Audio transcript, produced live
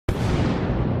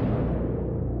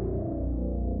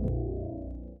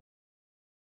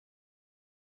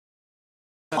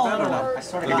You're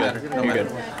good. You're good.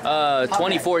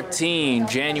 2014,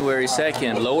 January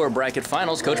 2nd, lower bracket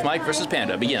finals. Coach Mike versus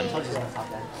Panda. Begin. I don't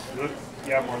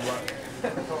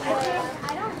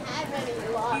have any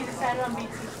loss. He decided on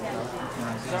BT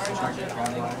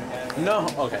No.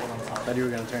 Okay. Thought you were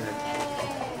gonna turn it.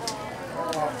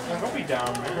 Don't be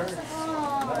down, man.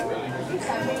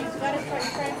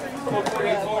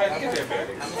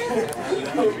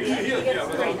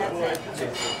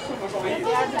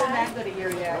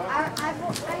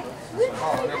 We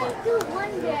can do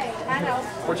one day. I know.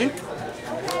 14?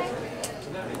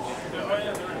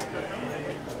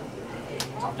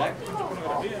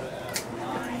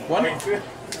 One?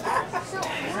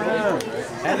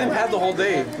 Hasn't had the whole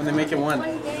day when they make it one.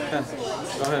 10. Go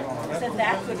ahead. He said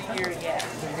that's what a year yet.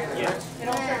 You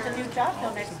don't start the new job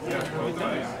till next week.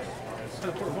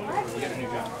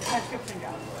 Transcription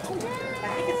job. I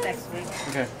think it's next week.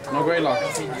 Okay. No grade lock.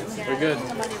 We're good.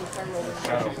 Somebody will start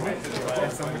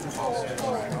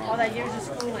rolling. All that years of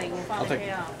schooling will finally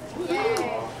pay off.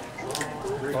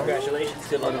 Congratulations.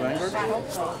 Good luck. Vanguard? I hope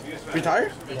so.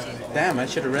 Retired? Damn, I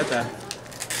should have read that.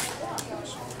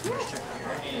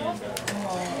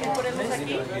 What it looks like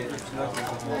me?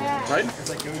 Right?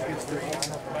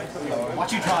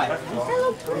 Watch you try.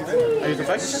 Are you the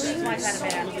fact? My kind of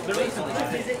man.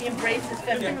 He embraces his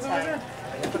feminine side.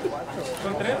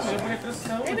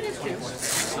 Maybe it is true. I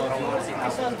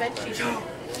saw his bed sheet.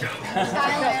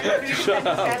 Shut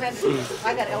up.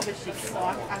 I got Elvis sheets, so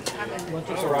I'm in.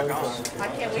 I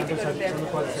can't wait to go to bed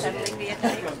settling me at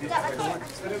night.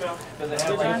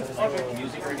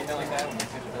 Music or anything like that?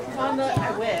 On the,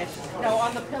 I wish. No,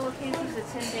 on the pillowcases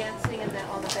it's him dancing, and then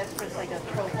on the bedspread's like a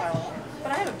profile.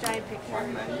 But I have a giant picture.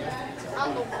 On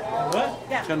the wall. What?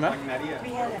 Yeah. Turn back. We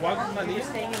had we were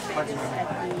staying in Vegas at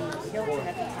the Hilton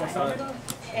at the time.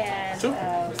 And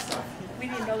we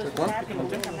didn't know this was happening when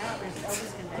we come out. There's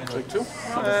Elvis convention. Take 2. And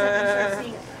all of a sudden we started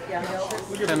seeing young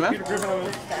Elvis. 10 man.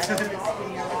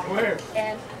 Where?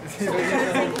 And so we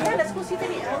started saying, yeah, let's go see the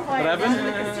Elvis. What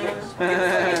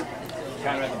happened?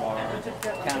 Counter at the bar.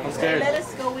 I'm scared. Let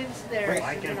us go into there.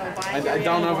 You know, I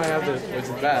don't know if I have this. Is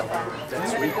it bad?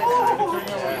 That's sweet.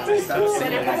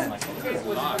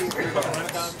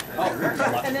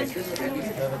 And then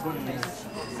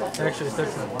Actually,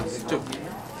 it's 2.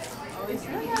 it's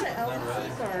not out of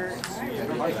Elvis's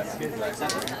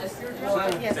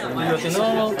or yes,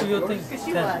 No, do your thing.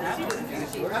 she was.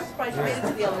 I'm surprised she made it to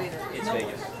the elevator. It's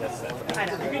Vegas. That's that. I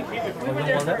know. We were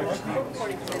there for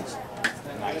 40 minutes.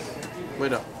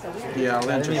 Wait up. Yeah, I'll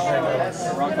enter.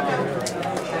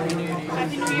 Happy New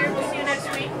Year. We'll see you next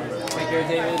week. Take care,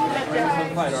 David.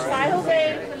 Bye, Jose.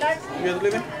 Good luck. You guys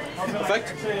leaving? Perfect.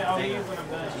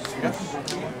 Yeah.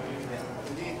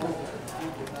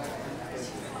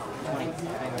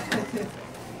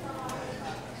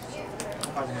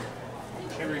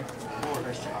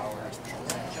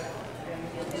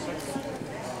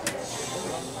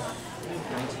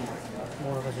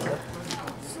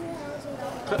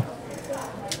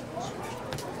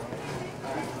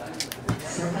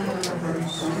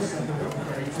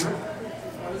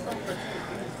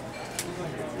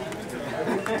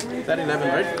 Is that 11,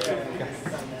 right? Yeah.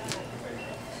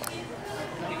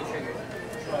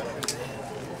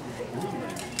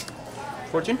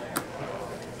 14? What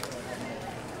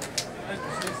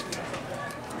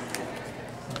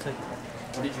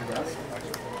did you guess?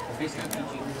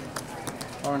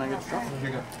 Power and I get to draw.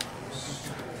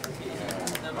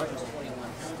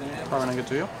 Power and I get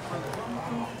to you.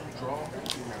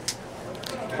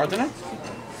 Partner?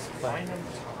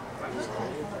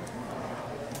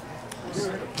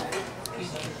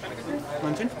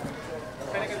 19?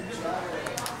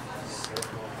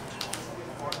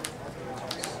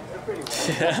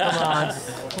 Come on,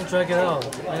 don't drag it out.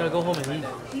 I gotta go home and eat.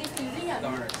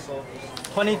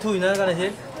 22, you're not gonna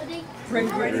hit?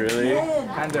 Really?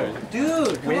 Panda.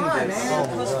 Dude, Win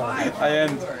this. I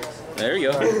end. There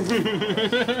you go.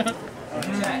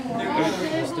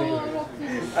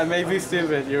 I may be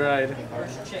stupid, you're right.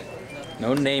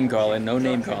 No name calling. No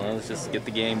name calling. Let's just get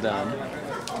the game done.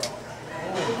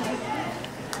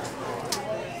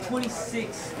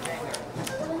 26.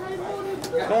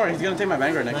 Don't worry, he's gonna take my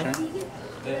Vanguard next turn.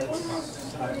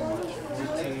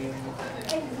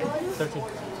 13.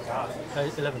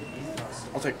 11.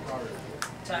 I'll take.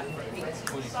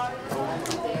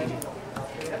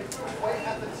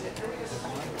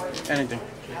 Anything.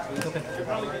 Okay.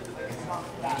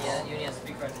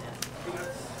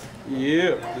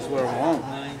 Yeah, this is what I want.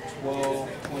 9, 12,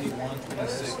 21,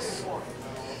 26.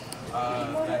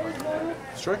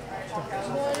 Destroy.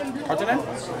 Partner?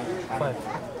 5.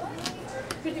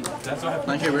 That's what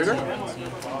happened. 9K Raider?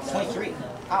 23.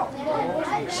 Ow.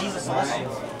 She's a celestial.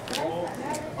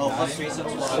 Oh, plus 3, so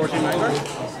 12. 14 Vanguard?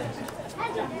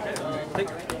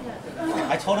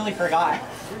 I totally forgot.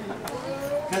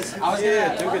 Because I was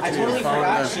Yeah, gonna, I do totally it.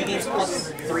 forgot she gains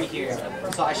plus 3 here.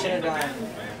 So I should have done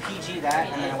PG that,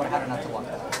 and then I would have had enough to block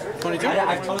that. 22?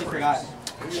 I totally forgot.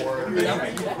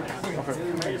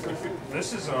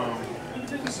 This is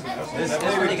This is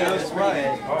pretty good. This is pretty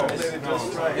good.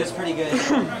 This is pretty good.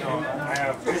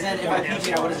 Because then if I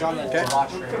PG, I would have drawn the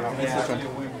watch. This one.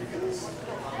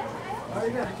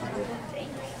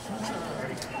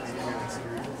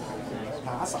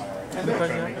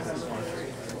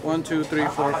 One, two, three,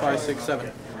 4, 5, 6,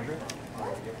 7.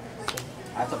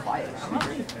 I have to buy it.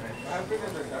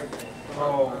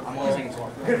 I'm only taking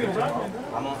 12.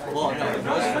 Well, no, it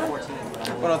was for 14.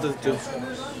 What else does it do?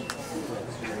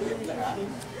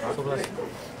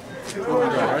 He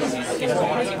doesn't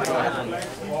want to keep my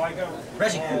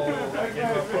Reggie.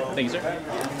 Thank you, sir.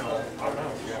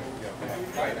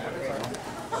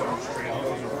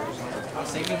 I'm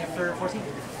saving it for 14.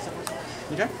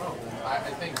 Okay.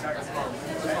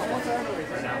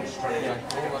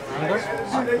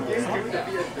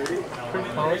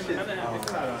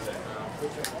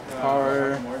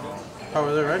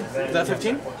 Power there, right? Is that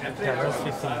 15? Yeah, that's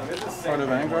 15. Power to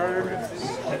Vanguard.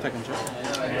 Second check.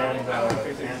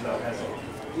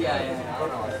 Yeah.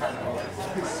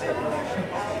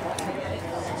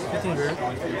 15 bird.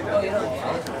 Oh,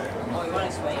 you want to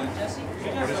explain, Jesse?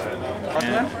 What's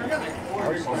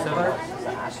that?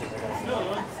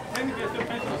 7.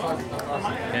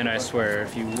 And I swear,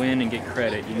 if you win and get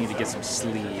credit, you need to get some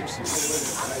sleeves.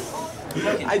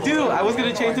 I do. I was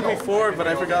gonna change it before, but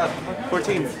I forgot.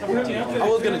 14. I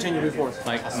was gonna change it before.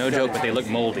 Like, no joke, but they look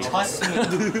moldy. Trust me.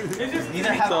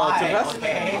 Neither have So, to I. best?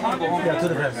 Okay. Yeah, to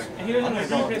the best. He doesn't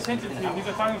pay attention to you. He's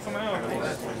a finding someone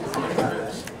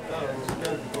else.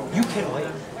 You can wait.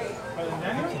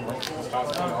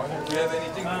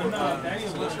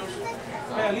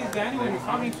 Yeah, at least Danny was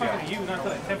talking to you, not to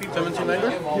like 10 people. 17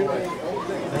 Vanguard?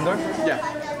 Vanguard? Yeah.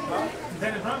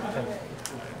 Then it's wrong.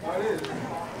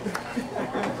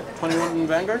 21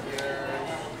 Vanguard?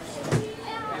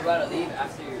 You gotta leave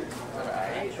after you.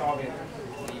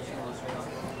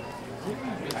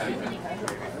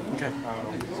 Okay.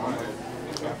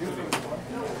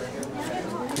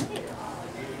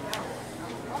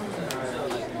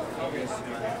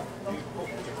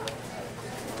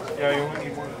 Yeah, you only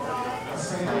need one.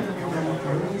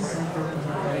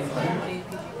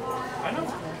 I know.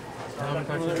 How many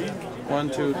cards do you need? 1,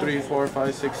 2, 3, 4,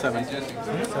 5, 6, 7. 7?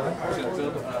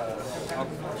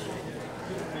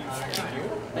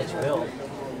 Which bill?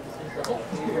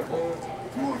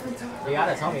 You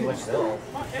gotta tell me which bill.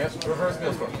 Yes, reverse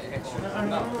bill.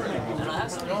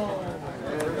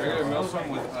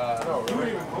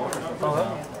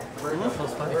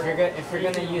 If you're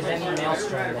gonna use any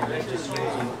maelstrom, then you just use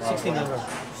 16 Vanguard.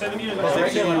 7 years Because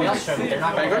regular maelstrom, they're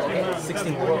not gonna look at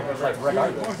 16 like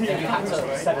regardless. And you have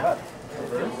to set it up.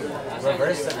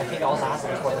 Reverse, I think it also has to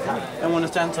be for the time. And when it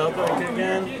stands up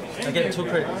again, I get 2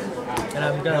 crit. And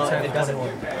I'm gonna try the dozen one.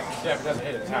 Yeah, if it doesn't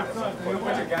hit, it's half.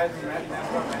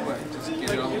 Just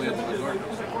get it all the way up to the door.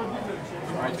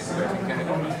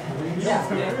 Yeah,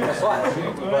 that's what.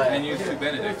 But And use 2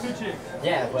 Benedicts.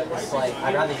 yeah, but it's like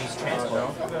I'd rather use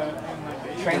transport.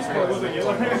 Transport.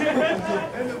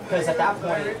 Because at that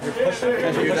point you're pushing 2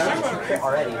 crit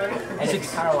already, and if you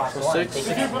counter last one, they 6.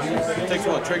 can use It takes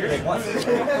what? Trigger? once.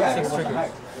 Yeah, 6 trigger.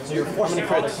 So you're forcing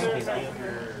all the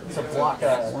pinkies to block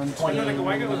a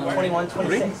 21,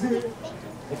 26.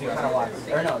 If you counter lock.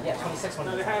 Or no, yeah, 26 when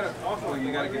you Also,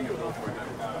 you gotta give me a bill for it.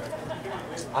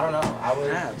 I don't know. I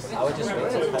would just wait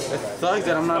till touch It sucks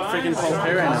that I'm not freaking full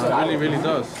pay right now. It really, really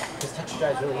does. This touch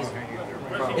drive is really easy.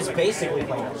 It's basically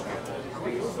plain up.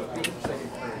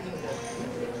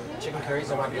 Chicken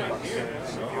curries are my big bucks.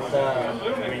 The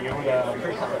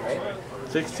pre-cutlet, right?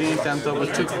 16 stands up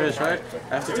with 2 fish, right?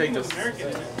 I have to take this.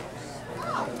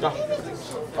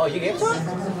 Oh, you gave it to him?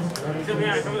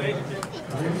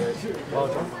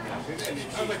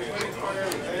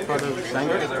 Part of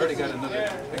Vanguard? I already got another.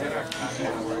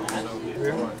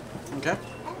 Okay.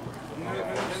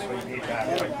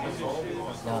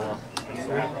 No.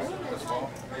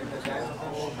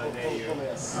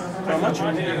 How much? I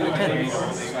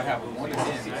have one in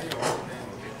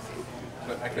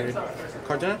but I can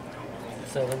Card dinner?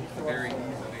 7. very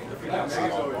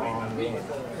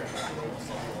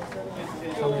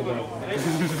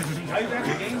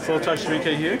Full touch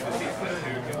 3K here.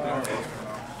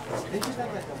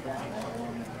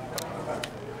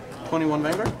 21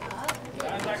 Vanguard?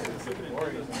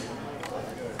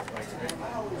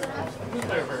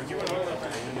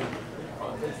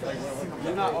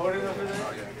 You're not old enough for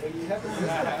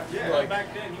that? Yeah,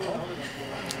 back then you were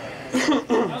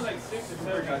I was like 6 or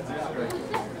 7.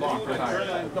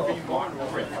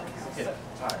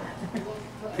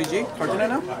 PG? Cartoon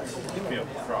now?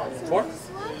 4?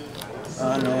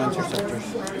 No interceptors.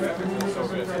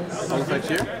 All effects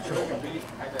here?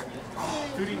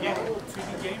 2D game.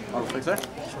 All effects there?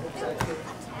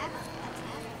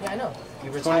 Yeah, I know.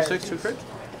 You retire. 26 to crit?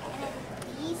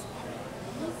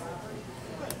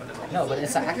 No, but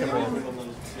it's an active roll.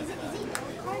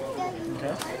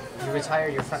 Okay. You retire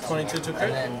your front 22 to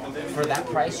crit? and then for that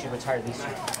price, you retire these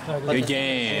two. Good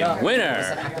game. No, it's an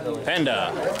Winner, active ability.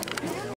 Panda.